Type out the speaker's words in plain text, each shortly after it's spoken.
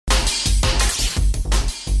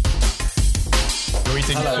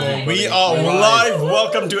waiting Hello, for. everybody. We are We're live.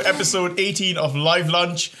 Welcome to episode 18 of Live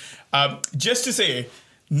Lunch. Just to say,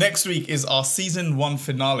 next week is our season 1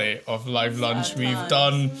 finale of Live Lunch. We've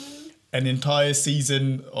done an entire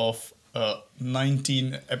season of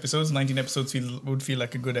 19 episodes. 19 episodes would feel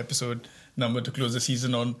like a good episode number to close the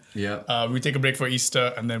season on. Yeah. We take a break for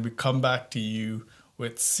Easter and then we come back to you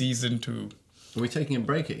with season 2. Are we taking a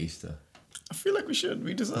break at Easter? I feel like we should.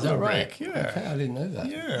 We deserve Is that a right? break. Yeah. Okay, I didn't know that.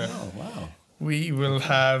 Yeah. Oh, wow. We will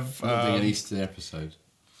have. We're not doing an Easter episode.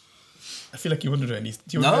 I feel like you want to do an Easter.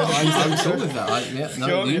 Do you No, want to do an Easter I'm episode? cool with that.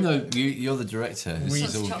 Sure. You know, you're the director. We-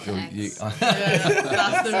 This is Chocolate eggs.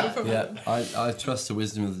 That's the rule for me. I trust the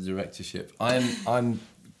wisdom of the directorship. I'm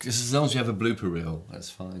as long as you have a blooper reel, that's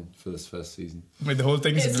fine for this first season. Wait, the whole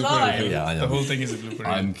thing is It's a blooper live. reel. Yeah, I know. The whole thing is a blooper reel.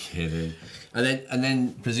 I'm kidding. And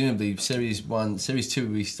then presumably series 1, series 2,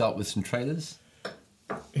 we start with some trailers.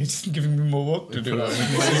 It's just giving me more work to do. Put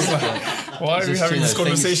up- Why are we Just, having you know, this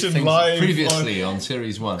conversation things live? previously on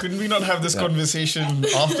series 1. Couldn't we not have this conversation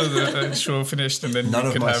after the show finished and then None we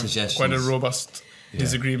of could my have suggestions. quite a robust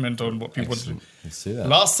disagreement on what people do? Let's do that.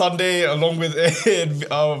 Last Sunday, along with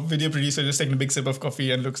our video producer, just taking a big sip of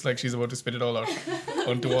coffee and looks like she's about to spit it all out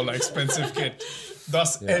onto all our expensive kit.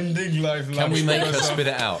 Thus ending Live Lunch. Can we make her because of- spit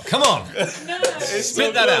it out? Come on! It's Spit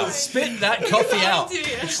so that out! close. Spit that coffee out! do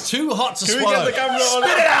it. It's too hot to Can we swallow. get the camera on?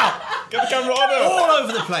 Spit it out! Get the camera on her. All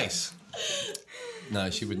over the place. No,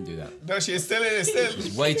 she wouldn't do that. No, she is still. It's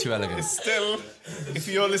still. Way too elegant. Still, if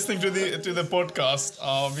you're listening to the podcast,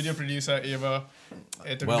 our video producer Eva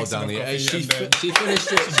took a Well big sip done, of yeah. coffee She and then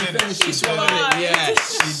finished it. She finished it. She swallowed Nice. it.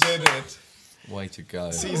 Yes. she did it. Way to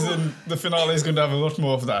go. Season, the finale is going to have a lot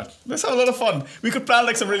more of that. Let's have a lot of fun. We could plan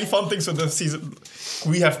like some really fun things for the season.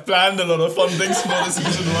 We have planned a lot of fun things for the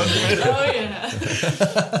season 1. Oh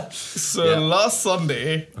yeah. So Yeah. last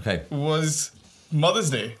Sunday Okay. was Mother's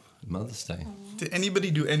Day. Mother's Day. Did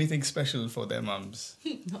anybody do anything special for their mums?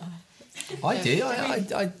 I did.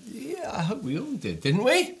 I hope we all did, didn't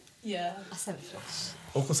we? Yeah. I sent flowers.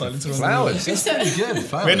 Awkward silence around the Flowers. That's pretty good.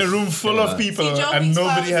 Flowers. room. We're in a room full of people See, John and thinks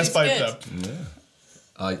nobody flowers has is piped good.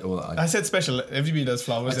 up. I I said special. Everybody does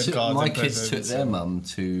flowers and took, cards. my and kids took presents their and- mum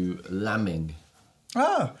to lambing.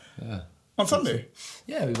 Ah, Yeah. on Sunday.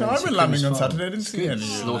 Yeah, we No, I to went Plymouth lambing on Farm. Saturday. I didn't see any.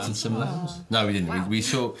 Slaughtered some lambs. No, we didn't. Wow. We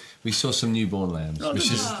saw some newborn lambs, which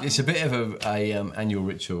did is it's a bit of a annual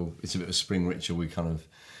ritual. It's a bit of a spring ritual. We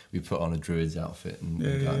put on a druid's outfit and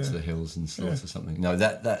go out to the hills and slaughter something. No,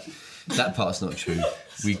 that part's not true.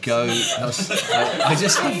 We go. I'm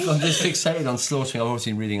just fixated on slaughtering. I've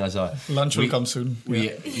obviously been reading Isaiah. Lunch will come soon.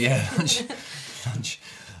 Lunch.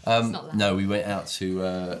 not that. No, we went out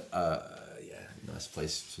to nice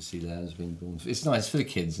place to see lambs being born. It's nice for the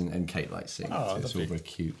kids, and Kate likes seeing it. Oh, So it's all lovely. very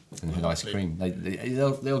cute and had ice cream.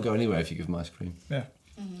 They'll go anywhere if you give them ice cream. Yeah.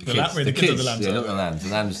 The The kids are the lambs. Yeah, not the lambs. The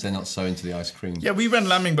lambs, they're not so into the ice cream. Yeah, we went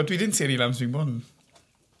lambing, but we didn't see any lambs being born.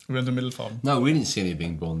 We went to Middle Farm. No, we didn't see any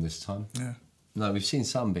being born this time. Yeah. No, we've seen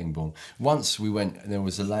some being born. Once we went, and there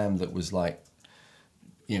was a lamb that was like,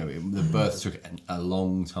 the birth took a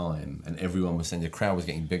long time, and everyone was saying the crowd was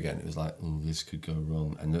getting bigger, and it was like, oh, this could go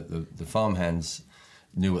wrong. And the farmhands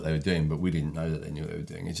knew what they were doing, but we didn't know that they knew what they were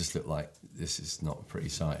doing. It just looked like this is not a pretty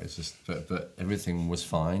sight. It's just, but everything was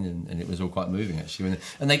fine, and it was all quite moving actually.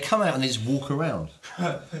 And they come out and they just walk around.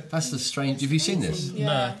 That's the strange. Have you seen this?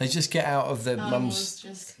 Yeah. They just get out of their Animals mums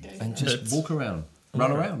just go and for it. just walk around,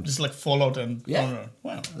 run around. Just like fall out and Yeah. run around.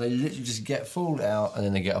 Wow. They literally just get fooled out and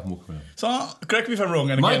then they get up and walk around. So, correct me if I'm wrong.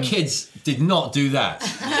 And My again, kids did not do that.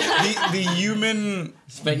 the human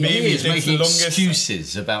Spent baby years takes the making longest.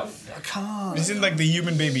 excuses about, I can't. Isn't like the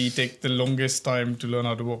human baby take the longest time to learn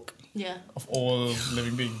how to walk Yeah. of all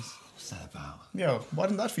living beings? What's that about? Yeah, why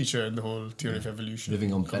didn't that feature in the whole theory of evolution?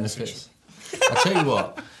 Living on conversation? benefits.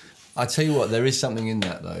 I tell you what, there is something in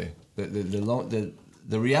that though.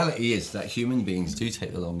 The reality is that human beings do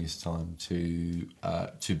take the longest time to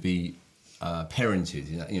be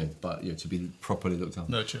parented, but to be properly looked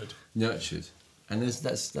after, Nurtured. and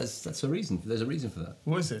that's a reason. There's a reason for that.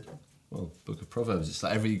 What is it? Well, Book of Proverbs. It's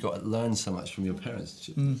like you've got to learn so much from your parents.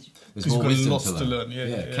 There's 'Cause more you've got wisdom lots to to learn. learn,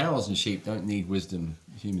 yeah. Cows and sheep don't need wisdom.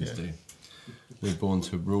 Humans Yeah. do. We're born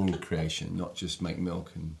to rule creation, not just make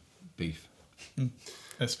milk and beef.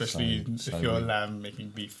 Especially So if you're a we- lamb, making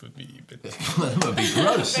beef would be a bit. That would be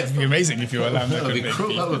gross. It'd be amazing if you were a lamb that That would could be make cruel.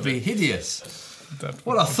 beef. That would be hideous. That-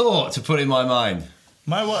 What a thought to put in my mind.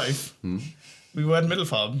 My wife, we were at Middle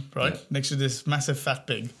Farm, right, Yeah. next to this massive fat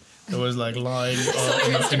pig that was like lying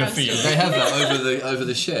in a field. They have that over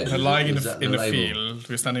the shed. They're lying in Was that a the label? field.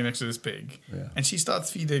 We're standing next to this pig, Yeah. and she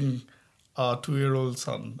starts feeding our 2-year-old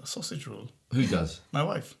son a sausage roll. Who does? My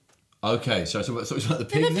wife. Okay, so I thought it was like the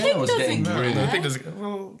pig the then? pig I was getting doesn't really... The pig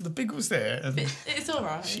doesn't. The pig was there, and It's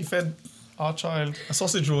alright. she fed our child a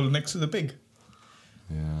sausage roll next to the pig.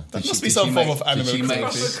 Yeah. That Did must she- be did some she form make- of animal Did she make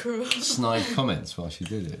Proper cruelty. cruel. snide comments while she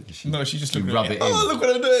did it? Did she, No, she just you looked rub at me. it in. Oh, look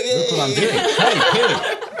what I'm doing! Look what I'm doing. Hey, pig!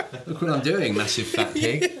 Look what I'm doing, massive fat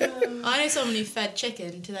pig. I know someone who fed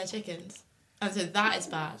chicken to their chickens. And so that is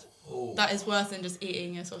bad. That is worse than just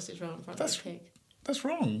eating a sausage roll in front of a pig. That's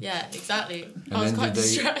wrong. Yeah, exactly. And I was then quite did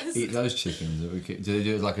they distressed. eat those chickens? Do they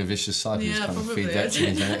do it like a vicious cycle? Yeah, just kind of probably. feed that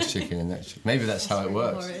chicken to the next chicken and next chicken. Maybe that's how it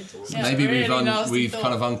works. Yeah, Maybe really nasty we've thought.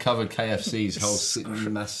 kind of uncovered KFC's whole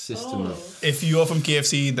mass system Oh. of... If you are from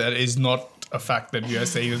KFC, that is not a fact that you are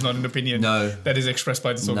saying. It's not an opinion. No. That is expressed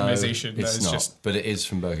by this No, organization. That it's is not. just But it is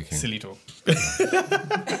from Burger King. silly talk.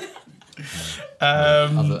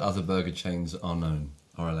 Other burger chains are known,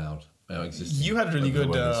 are allowed. They are existing. You had a really Over the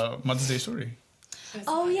good weathers. Mother's Day story.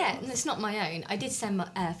 Oh yeah, and it's not my own. I did send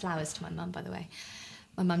flowers to my mum, by the way.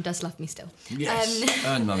 My mum does love me still. Yes,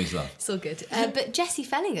 earn mummy's love. It's all good. But Jesse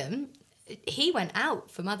Fellingham, he went out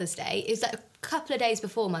for Mother's Day. It was like a couple of days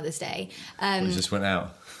before Mother's Day. We just went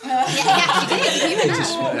out. He actually did. He went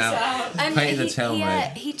Just out. went out. And Painted the town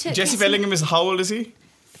red. he took Jesse his- Fellingham is how old is he?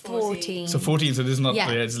 14. So 14. So this is not. Yeah.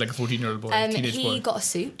 Yeah, it's like a 14-year-old boy, teenage He boy. got a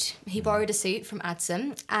suit. He borrowed a suit from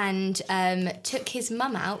Adsum and took his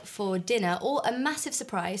mum out for dinner. All a massive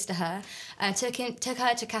surprise to her. Took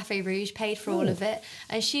her to Cafe Rouge, paid for all of it,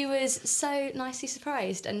 and she was so nicely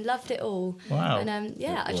surprised and loved it all. Wow. And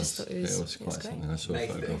I just thought it was quite great. something. I saw a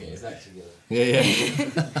photo. that together.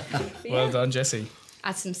 Yeah. Well done, Jesse.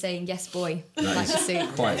 Adsum saying yes, boy, That like the is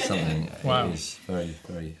suit. quite something. Wow. It is very,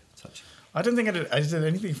 very touching. I don't think I did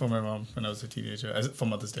anything for my mom when I was a teenager. For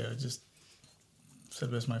Mother's Day, I just said,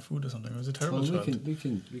 "Where's my food?" or something. It was a terrible Well, child. we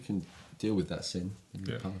can deal with that sin in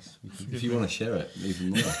the Yeah. past. If you want to share it,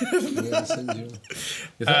 even more. Yeah, send you.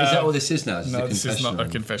 Is that what this is now? No, this is not a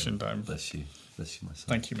room? confession time. Bless you, my son.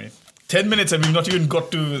 Thank you, mate. 10 minutes and we've not even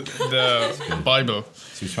got to the Bible.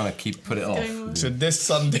 So we're trying to put it off. So this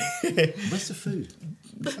Sunday, Where's the food?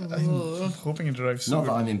 I'm hoping it arrives soon. Not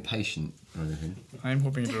that I'm impatient or anything. I'm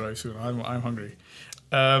hoping it arrives soon. I'm hungry.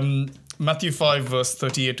 Matthew 5, verse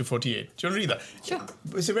 38 to 48. Do you want to read that? Sure.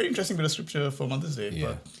 It's a very interesting bit of scripture for Mother's Day.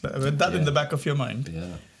 Yeah. But with that in Yeah. the back of your mind. Yeah.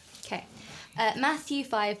 Okay. Matthew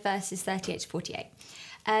 5, verses 38 to 48.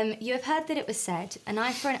 You have heard that it was said, an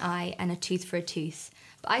eye for an eye and a tooth for a tooth.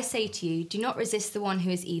 But I say to you, do not resist the one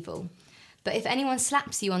who is evil. But if anyone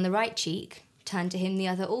slaps you on the right cheek, turn to him the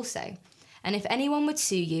other also. And if anyone would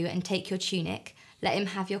sue you and take your tunic, let him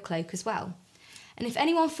have your cloak as well. And if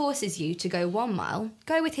anyone forces you to go 1 mile,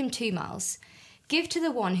 go with him 2 miles. Give to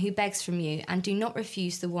the one who begs from you, and do not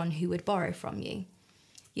refuse the one who would borrow from you.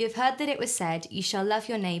 You have heard that it was said, you shall love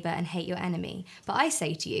your neighbour and hate your enemy. But I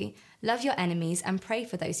say to you, love your enemies and pray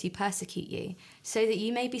for those who persecute you, so that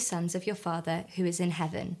you may be sons of your Father who is in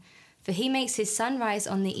heaven. For he makes his sun rise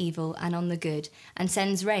on the evil and on the good, and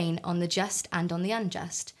sends rain on the just and on the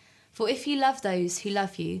unjust. For if you love those who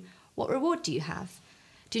love you, what reward do you have?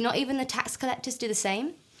 Do not even the tax collectors do the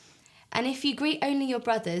same? And if you greet only your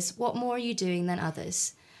brothers, what more are you doing than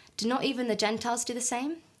others? Do not even the Gentiles do the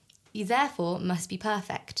same? You therefore must be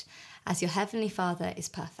perfect, as your heavenly Father is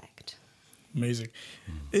perfect. Amazing.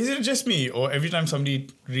 Is it just me, or every time somebody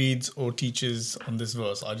reads or teaches on this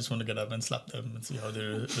verse, I just want to get up and slap them and see how they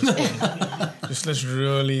respond? Just let's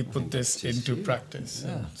really put this into practice.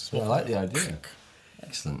 Yeah. Just Well, I like the idea.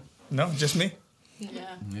 Excellent. No, just me?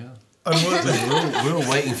 Yeah. Yeah. And what- We're all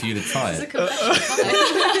waiting for you to try It's a it.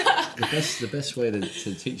 confession. The best way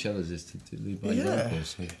to teach others is to lead by example.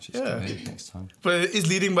 So just go ahead next time. But is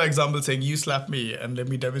leading by example saying, you slap me and let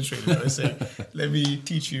me demonstrate it, or saying, let me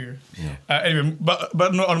teach you. Yeah. Anyway, but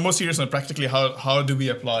no, on a more serious note, practically, how do we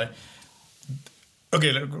apply?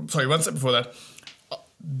 Okay, sorry, one step before that.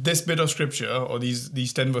 This bit of scripture, or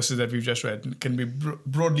these 10 verses that we've just read, can be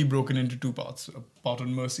broadly broken into 2 parts: a part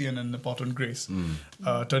on mercy and then a part on grace.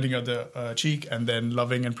 Turning out the cheek and then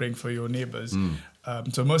loving and praying for your neighbors.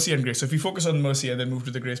 So mercy and grace. So if you focus on mercy and then move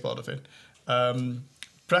to the grace part of it,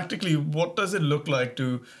 practically, what does it look like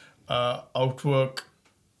to outwork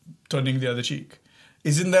turning the other cheek?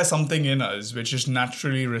 Isn't there something in us which just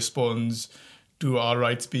naturally responds to our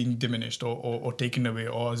rights being diminished or taken away,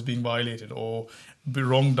 or us being violated, or be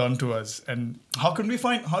wrong done to us? And how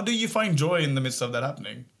do you find joy in the midst of that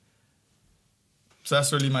happening? So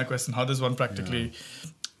that's really my question. How does one practically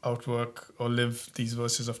outwork or live these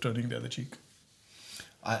verses of turning the other cheek?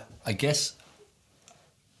 I guess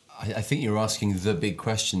I think you're asking the big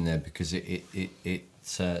question there, because it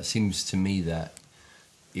seems to me that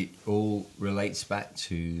it all relates back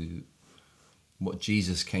to what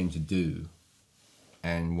Jesus came to do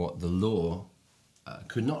and what the law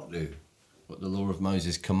could not do, what the law of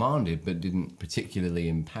Moses commanded but didn't particularly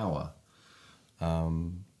empower.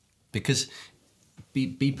 Because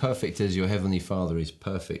be perfect as your heavenly Father is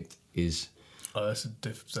perfect is... Oh, that's a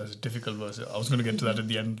difficult verse. I was going to get to that at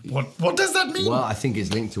the end. What does that mean? Well, I think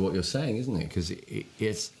it's linked to what you're saying, isn't it? Because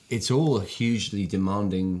it's all hugely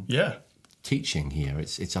demanding teaching here.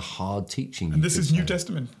 It's a hard teaching. And this is New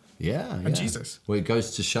Testament. Yeah, and Jesus. Well, it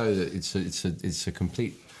goes to show that it's a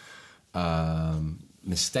complete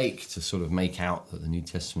mistake to sort of make out that the New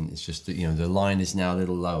Testament is just, you know, the line is now a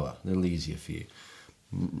little lower, a little easier for you.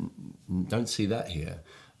 Don't see that here.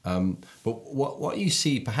 But what you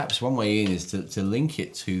see, perhaps one way in, is to link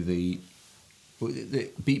it to the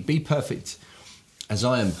be perfect as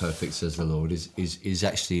I am perfect, says the Lord, is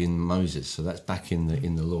actually in Moses. So that's back in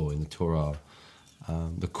the law, in the Torah,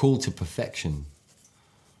 the call to perfection.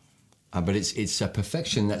 But it's a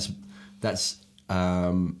perfection that's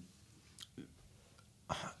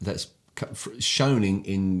shown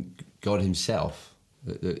in God Himself.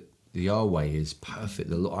 That the Yahweh is perfect.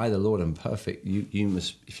 I, the Lord, am perfect. You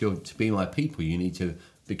must, if you're to be my people, you need to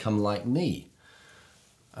become like me.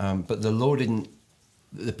 But the Lord didn't.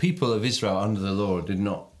 The people of Israel under the law did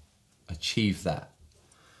not achieve that,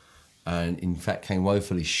 and in fact came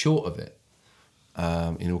woefully short of it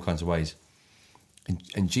in all kinds of ways.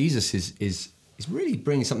 And Jesus is really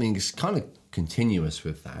bringing something that's kind of continuous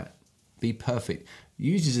with that. Be perfect.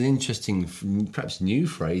 Uses an interesting, perhaps new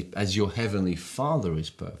phrase, as your heavenly Father is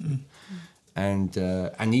perfect, and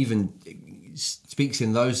even speaks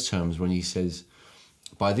in those terms when he says,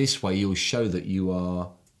 "By this way you'll show that you are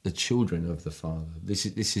the children of the Father." This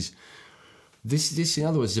in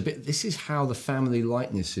other words, this is how the family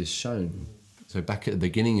likeness is shown. So back at the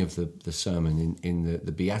beginning of the sermon in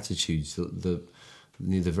the Beatitudes,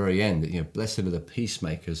 near the very end, you know, blessed are the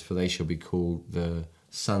peacemakers, for they shall be called the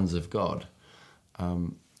sons of God.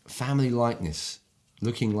 Family likeness,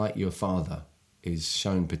 looking like your Father, is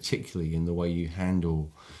shown particularly in the way you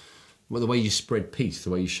handle, well, the way you spread peace, the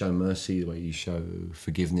way you show mercy, the way you show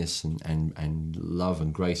forgiveness and love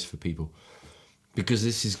and grace for people. Because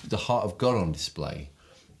this is the heart of God on display.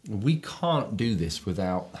 We can't do this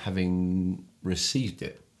without having received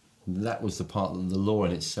it. That was the part that the law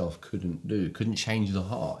in itself couldn't do. It couldn't change the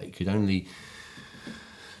heart. It could only,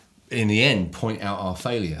 in the end, point out our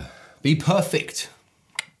failure. Be perfect.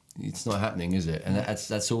 It's not happening, is it? And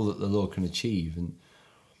that's all that the law can achieve. And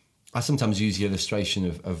I sometimes use the illustration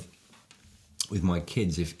of with my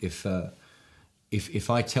kids. If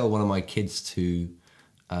I tell one of my kids to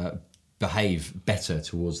behave better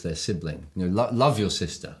towards their sibling, you know, love your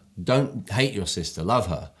sister, don't hate your sister, love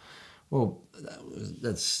her. Well,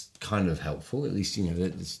 that's kind of helpful. At least, you know,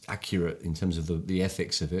 it's accurate in terms of the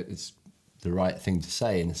ethics of it. It's the right thing to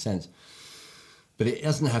say in a sense. But it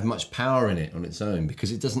doesn't have much power in it on its own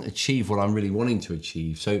because it doesn't achieve what I'm really wanting to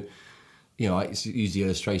achieve. So, you know, I use the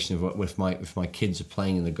illustration of if my kids are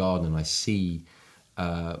playing in the garden and I see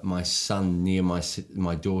my son near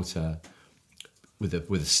my daughter with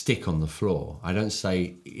a stick on the floor. I don't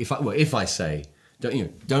say if I say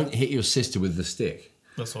don't hit your sister with the stick.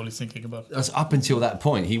 That's all he's thinking about. That's up until that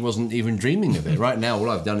point. He wasn't even dreaming of it. Right now, all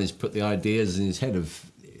I've done is put the ideas in his head of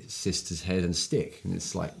sister's head and stick, and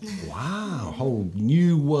it's like, wow, a whole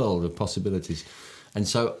new world of possibilities. And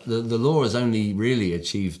so the law has only really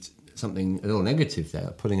achieved something a little negative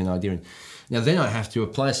there, putting an idea in. Now then I have to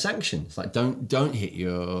apply a sanction. It's like, don't hit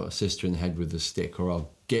your sister in the head with the stick or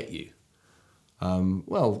I'll get you.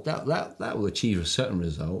 Well, that will achieve a certain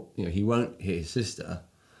result. You know, he won't hit his sister,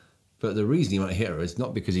 but the reason he won't hit her is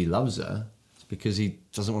not because he loves her, it's because he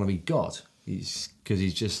doesn't want to be got. It's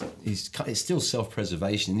still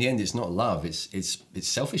self-preservation. In the end, it's not love. It's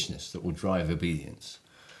selfishness that will drive obedience.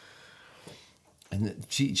 And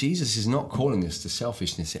Jesus is not calling us to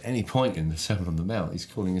selfishness at any point in the Sermon on the Mount. He's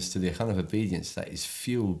calling us to the kind of obedience that is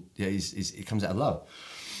fueled. It comes out of love.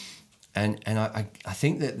 And I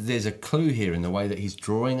think that there's a clue here in the way that he's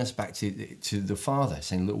drawing us back to the Father,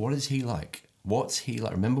 saying, look, what is he like? What's he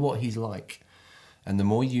like? Remember what he's like. And the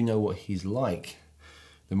more you know what he's like,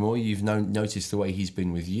 the more you've noticed the way he's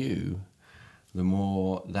been with you, the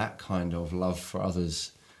more that kind of love for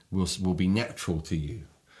others will be natural to you.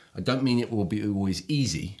 I don't mean it will be always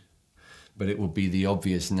easy, but it will be the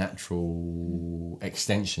obvious natural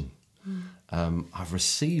extension. I've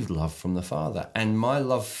received love from the Father, and my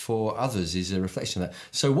love for others is a reflection of that.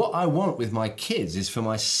 So what I want with my kids is for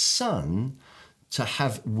my son to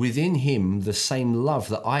have within him the same love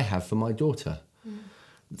that I have for my daughter.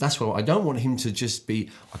 That's what I don't want him to just be,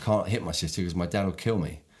 I can't hit my sister because my dad will kill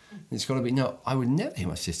me. It's got to be, no, I would never hit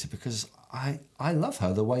my sister because I love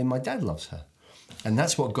her the way my dad loves her. And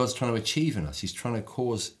that's what God's trying to achieve in us. He's trying to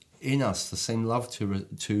cause in us the same love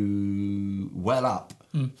to well up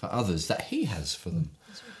for others that he has for them.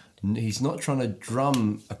 He's not trying to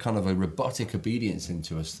drum a kind of a robotic obedience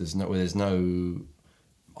into us. There's no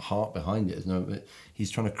heart behind it.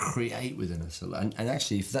 He's trying to create within us. And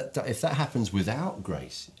actually, if that happens without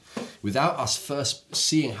grace, without us first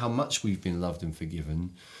seeing how much we've been loved and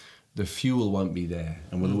forgiven, the fuel won't be there,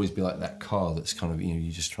 and we'll always be like that car that's kind of,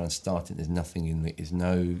 you just try and start it. There's nothing in it. There's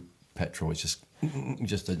no petrol. It's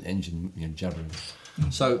just an engine, jabbering.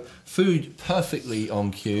 So food perfectly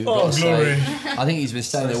on cue. Oh, glory! I think he's been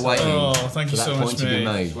standing there waiting thank for you that so point much, to be mate.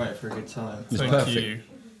 made. Wait for a good time. It's Thank perfect. you.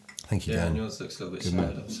 Thank you, Yeah, and Dan. yours looks a little bit Good sad.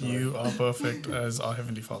 man. I'm sorry. You are perfect as our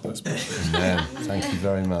Heavenly Father is perfect. Dan, thank you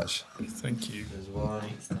very much. Thank you. There's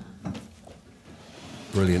wine.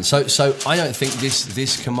 Brilliant. So I don't think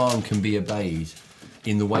this command can be obeyed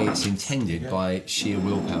in the way it's intended by sheer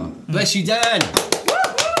willpower. Bless you, Dan.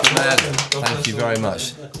 Good man. Thank you very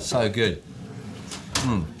much. So good.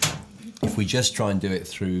 If we just try and do it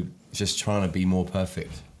through just trying to be more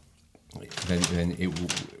perfect, then it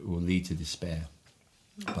will lead to despair.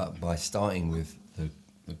 But by starting with the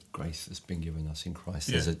grace that's been given us in Christ,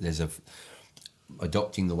 there's a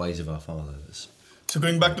adopting the ways of our Father. So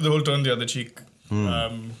going back to the whole turn the other cheek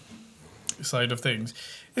side of things,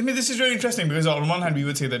 I mean, this is really interesting because on one hand we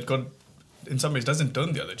would say that God in some ways doesn't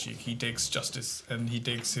turn the other cheek. He takes justice and he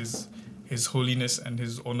takes his holiness and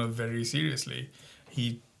his honor very seriously.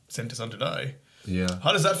 He sent his son to die. Yeah.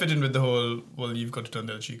 How does that fit in with the whole, well, you've got to turn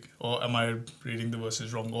the other cheek? Or am I reading the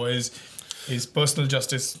verses wrong? Or is personal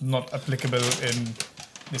justice not applicable in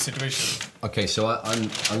this situation? Okay, so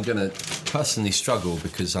I'm going to personally struggle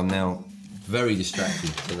because I'm now very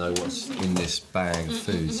distracted to know what's in this bag of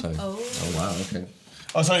food. So, oh wow, okay.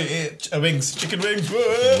 Oh, sorry, wings. Chicken wings.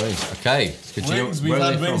 Wings. Okay, good. Wings. We've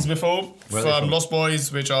had wings before Where are they from from? Lost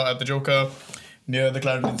Boys, which are at the Joker near the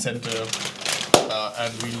Clarendon Centre,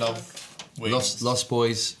 and we love wings. Lost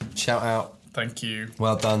Boys, shout out. Thank you.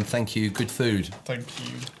 Well done, thank you. Good food. Thank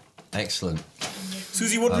you. Excellent.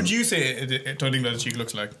 Susie, what would you say turning the other cheek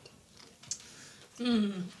looks like?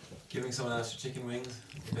 Giving someone else your chicken wings.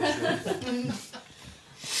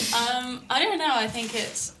 I don't know. I think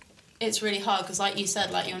it's really hard because, like you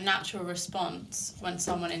said, like your natural response when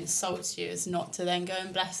someone insults you is not to then go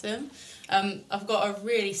and bless them. I've got a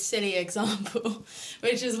really silly example,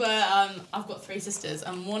 which is where I've got 3 sisters,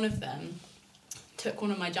 and one of them took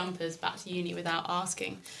one of my jumpers back to uni without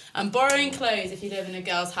asking. And borrowing clothes, if you live in a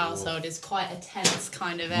girl's household, is quite a tense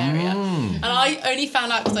kind of area. And I only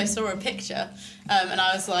found out because I saw a picture, and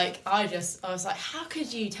I was like, how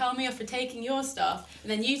could you tell me off for taking your stuff,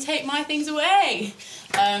 and then you take my things away?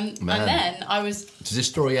 And then I was. Does this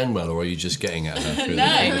story end well, or are you just getting at her? Through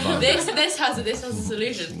No, the this has a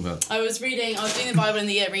solution. Well. I was doing the Bible in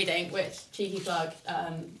the Year reading, which, cheeky plug,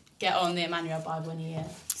 get on the Emmanuel Bible in a Year.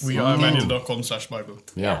 We are Emmanuel.com/Bible.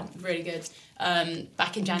 Yeah. Really good.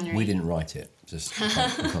 Back in January. We didn't write it. Just we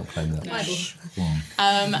can't claim that.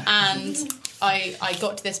 And I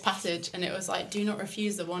got to this passage and it was like, do not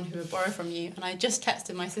refuse the one who will borrow from you. And I just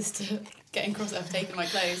texted my sister getting cross at taking my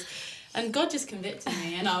clothes. And God just convicted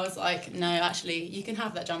me, and I was like, no, actually, you can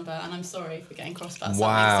have that jumper, and I'm sorry for getting cross about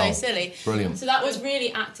something so silly. Brilliant. So that was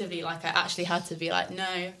really actively, like, I actually had to be like,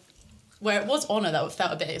 no. Where it was honour that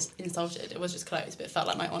felt a bit insulted, it was just clothes, but it felt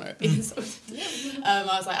like my honour had been insulted. I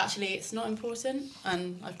was like, actually, it's not important,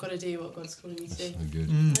 and I've got to do what God's calling me to do. So good.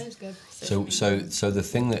 That was good. So the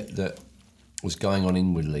thing that was going on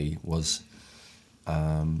inwardly was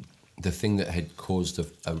the thing that had caused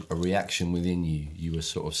a reaction within you. You were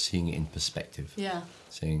sort of seeing it in perspective. Yeah.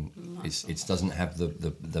 Seeing it doesn't have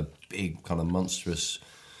the big kind of monstrous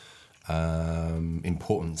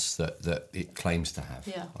importance that it claims to have.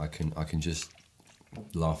 Yeah. I can just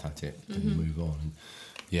laugh at it and move on. And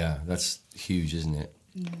yeah, that's huge, isn't it?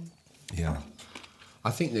 Yeah. I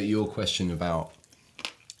think that your question about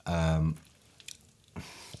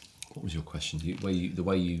what was your question? The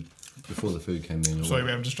way you before the food came in. Sorry,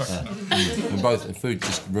 I'm distracted now. We both food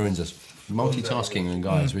just ruins us. Multitasking and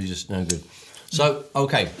guys, we're just no good. So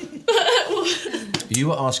okay, you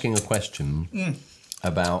were asking a question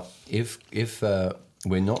about if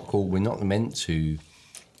we're not meant to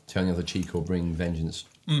turn the other cheek or bring vengeance.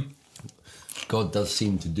 God does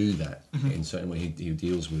seem to do that in certain way. He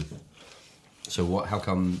deals with. So how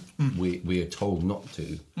come we are told not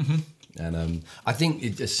to? And I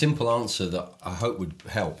think a simple answer that I hope would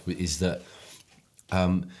help is that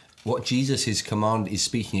what Jesus' command is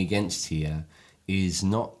speaking against here is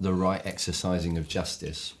not the right exercising of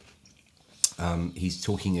justice. He's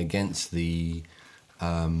talking against the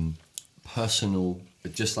personal,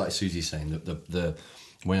 just like Susie's saying, the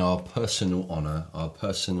when our personal honour, our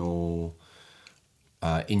personal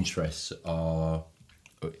interests are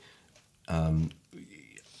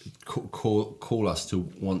call us to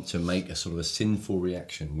want to make a sort of a sinful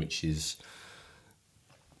reaction, which is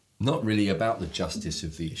not really about the justice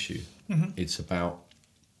of the issue. It's about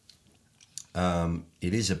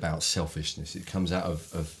it is about selfishness. It comes out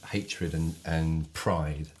of hatred and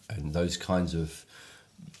pride and those kinds of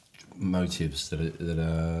motives that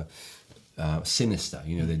are sinister.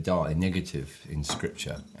 You know, they're dark, they're negative in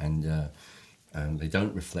Scripture, and they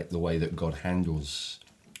don't reflect the way that God handles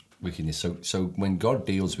wickedness. So when God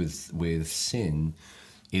deals with sin,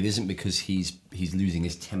 it isn't because he's losing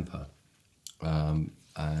his temper, and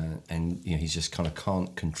you know, he's just kind of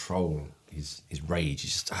can't control his rage.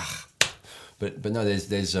 He's just But no,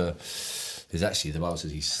 there's actually, the Bible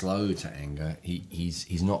says he's slow to anger.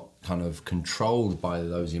 He's not kind of controlled by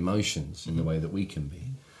those emotions in the way that we can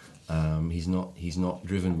be. He's not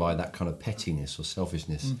driven by that kind of pettiness or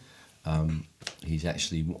selfishness. He's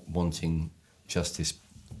actually wanting justice,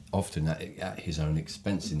 often at his own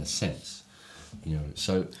expense, in a sense. You know,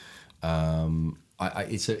 so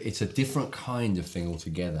it's a different kind of thing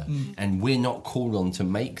altogether, and we're not called on to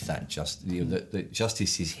make that just. You know, that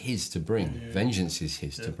justice is his to bring, vengeance is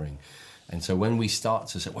his to bring, and so when we start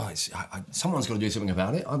to say, well, someone's got to do something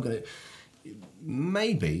about it. I'm going to,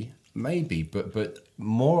 maybe, but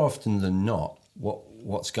more often than not,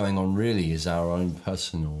 what's going on really is our own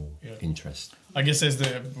personal interest. I guess there's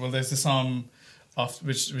the psalm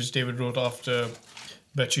which David wrote after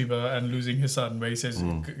Bathsheba and losing his son, where he says,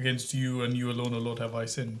 against you and you alone, O Lord, have I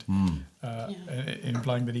sinned,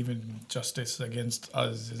 implying that even justice against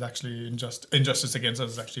us is actually injustice against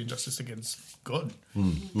us is actually injustice against God.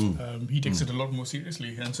 He takes it a lot more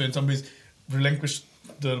seriously, and so in some ways relinquish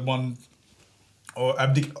the one, or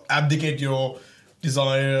abdicate your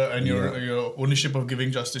desire and your ownership of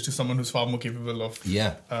giving justice to someone who's far more capable of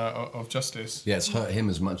justice. Yeah, it's hurt him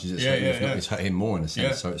as much as it's hurt you. If not, it's hurt him more in a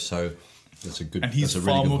sense. So that's a good. And he's that's a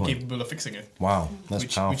really far good more point. capable of fixing it. Wow, that's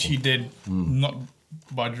powerful. Which he did not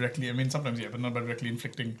by directly. I mean, sometimes but not by directly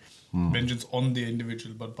inflicting vengeance on the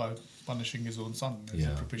individual, but by punishing his own son as a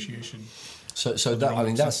propitiation. So that, I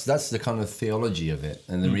mean, that's the kind of theology of it,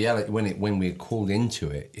 and the reality when we're called into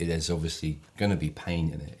it, there's obviously going to be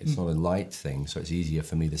pain in it. It's not a light thing, so it's easier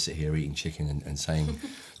for me to sit here eating chicken and saying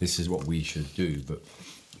this is what we should do.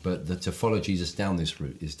 But to follow Jesus down this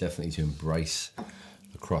route is definitely to embrace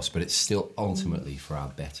the cross, but it's still ultimately for our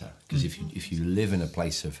better. Because if you live in a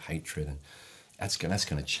place of hatred, and that's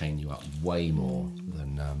going to chain you up way more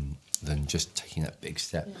than just taking that big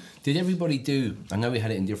step. Did everybody do? I know we had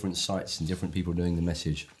it in different sites and different people doing the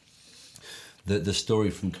message. The story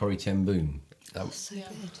from Corrie Ten Boom. That was really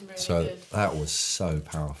good. That was so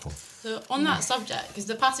powerful. So on that subject, because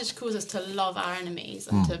the passage calls us to love our enemies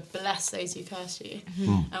and to bless those who curse you.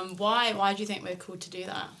 Why do you think we're called to do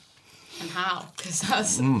that? And how? Because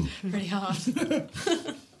that's really hard.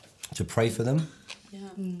 To pray for them? Yeah.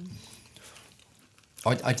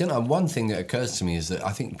 I don't know. One thing that occurs to me is that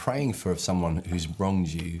I think praying for someone who's wronged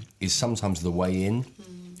you is sometimes the way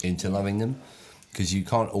into loving them, because you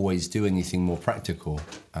can't always do anything more practical.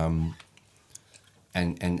 And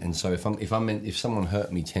so if someone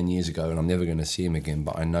hurt me 10 years ago and I'm never going to see him again,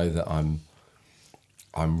 but I know that I'm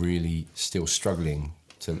really still struggling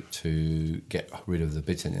to get rid of the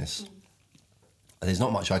bitterness. There's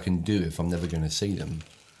not much I can do if I'm never going to see them.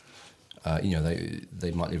 You know,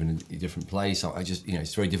 they might live in a different place. I just, you know,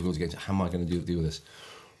 it's very difficult to get to how am I going to deal with this?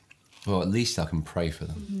 Well, at least I can pray for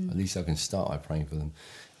them. At least I can start by praying for them.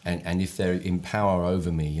 And if they're in power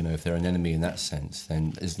over me, you know, if they're an enemy in that sense,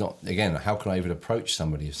 then it's not, again, how can I even approach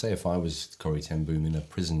somebody? If I was Corrie Ten Boom in a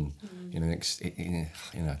prison, in an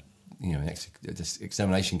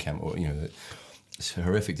extermination camp, or, you know, it's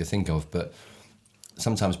horrific to think of, but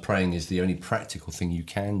sometimes praying is the only practical thing you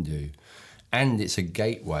can do. And it's a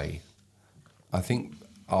gateway. I think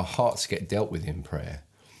our hearts get dealt with in prayer.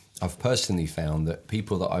 I've personally found that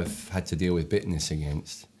people that I've had to deal with bitterness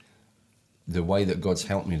against, the way that God's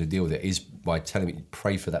helped me to deal with it is by telling me,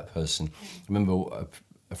 pray for that person. I remember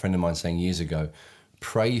a friend of mine saying years ago,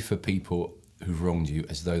 pray for people who've wronged you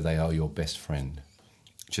as though they are your best friend.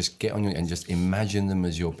 Just get on and just imagine them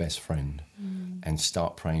as your best friend and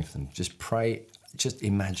start praying for them. Just pray, just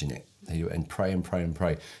imagine it and pray and pray and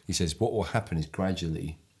pray. He says what will happen is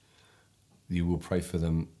gradually you will pray for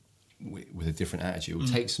them with a different attitude. It will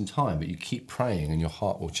take some time, but you keep praying and your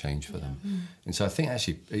heart will change for them. And so I think I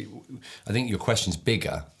think your question's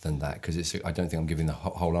bigger than that, because I don't think I'm giving the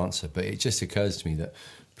whole answer, but it just occurs to me that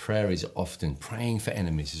praying for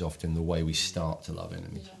enemies is often the way we start to love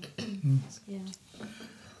enemies. Yeah.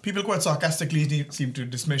 People quite sarcastically seem to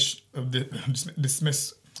dismiss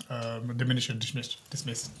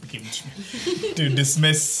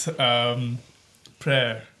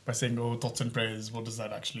prayer by saying, "Oh, thoughts and prayers, what does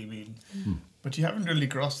that actually mean?" But you haven't really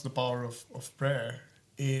grasped the power of prayer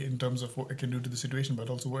in terms of what it can do to the situation, but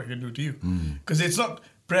also what it can do to you. Because it's not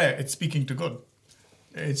prayer; it's speaking to God.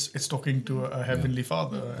 It's talking to a heavenly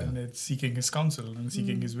Father, and it's seeking His counsel and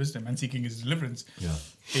seeking His wisdom and seeking His deliverance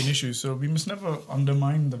in issues. So we must never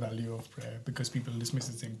undermine the value of prayer, because people dismiss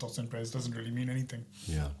it saying thoughts and prayers doesn't really mean anything.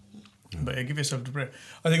 But give yourself to prayer.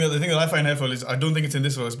 I think that the thing that I find helpful is, I don't think it's in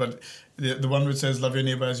this verse, but the one which says love your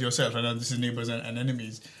neighbor as yourself, and this is neighbors and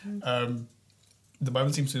enemies. The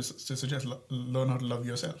Bible seems to suggest learn how to love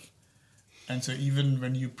yourself. And so even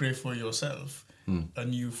when you pray for yourself,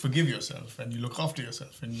 and you forgive yourself, and you look after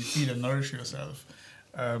yourself, and you feed and nourish yourself,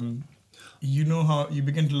 you know how you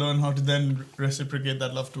begin to learn how to then reciprocate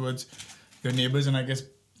that love towards your neighbors, and I guess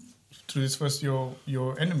through this first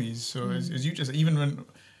your enemies. So as you just, even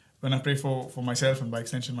when I pray for myself and by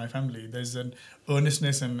extension my family, there's an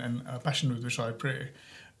earnestness and a passion with which I pray,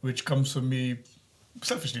 which comes from me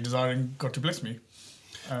selfishly desiring God to bless me.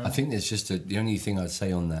 I think there's just the only thing I'd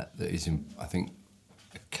say on that is, I think,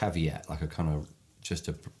 a caveat, like a kind of just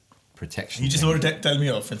a protection. You just thing. want to tell me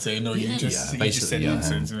off and say, no, you just basically,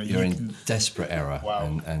 said you're in desperate error.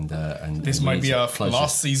 Wow. And this might be our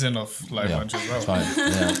last season of Live Lunch as well. That's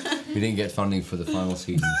right. Yeah. We didn't get funding for the final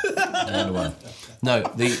season. No,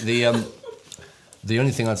 the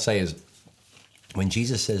only thing I'd say is, when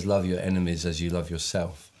Jesus says love your enemies as you love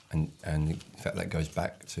yourself, and in fact that goes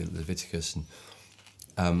back to Leviticus,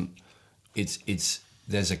 and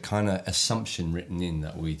there's a kind of assumption written in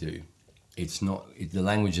that we do. It's not, the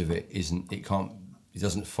language of it isn't, it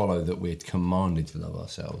doesn't follow that we're commanded to love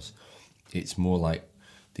ourselves. It's more like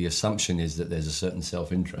the assumption is that there's a certain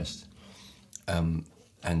self-interest, and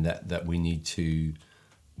that we need to,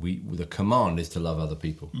 the command is to love other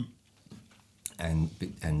people, and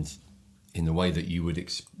in the way that you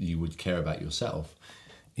would care about yourself.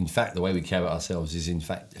 In fact, the way we care about ourselves is in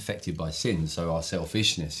fact affected by sin. So our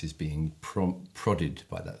selfishness is being prodded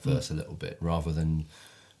by that verse a little bit, rather than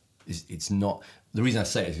it's not. The reason I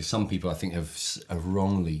say it is because some people, I think, have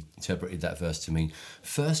wrongly interpreted that verse to mean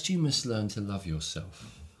first you must learn to love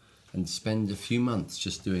yourself and spend a few months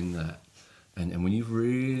just doing that. And when you've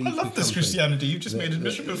really, I love this Christianity. You've just made it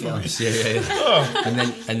miserable for me. Yeah.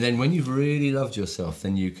 Oh. And then when you've really loved yourself,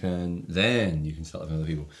 then you can start loving other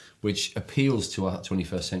people, which appeals to our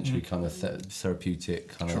 21st century kind of therapeutic,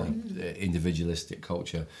 kind of individualistic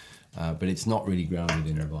culture, but it's not really grounded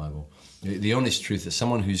in the Bible. The honest truth is,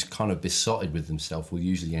 someone who's kind of besotted with themselves will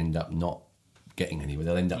usually end up not getting anywhere.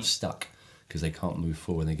 They'll end up stuck because they can't move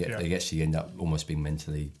forward. They actually end up almost being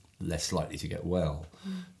mentally less likely to get well.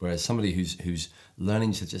 Whereas somebody who's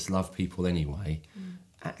learning to just love people anyway,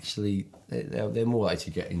 actually they're more likely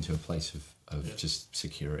to get into a place of just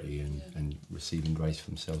security and receiving grace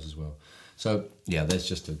for themselves as well. So there's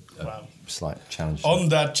just a slight challenge. On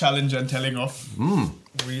that challenge and telling off,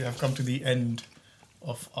 we have come to the end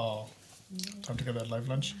of our time together at Live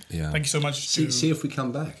Lunch. Yeah. Thank you so much. See if we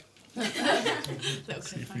come back.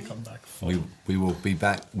 See if we come back. We will be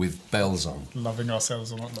back with bells on. Loving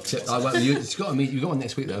ourselves or not loving You've got one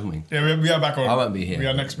next week, though, haven't we? Yeah, we are back on. I won't be here. We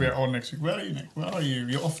are on next week. Where are you next? Where are you?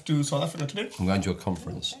 You're off to South Africa today? I'm going to a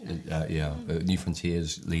conference. New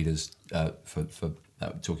Frontiers leaders for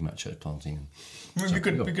talking about church planting. We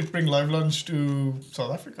could bring Live Lunch to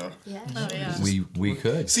South Africa. Yeah. Oh, yeah. We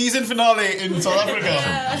could. Season finale in South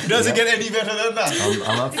Africa. Does it get any better than that?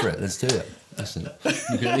 I'm up for it. Let's do it. Listen,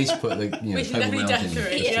 you can at least put the We can Table definitely Mountain.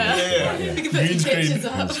 decorate. Yeah. We can put Green some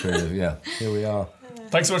screen. pictures up. Here we are.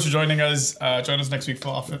 Thanks so much for joining us. Join us next week for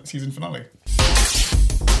our season finale.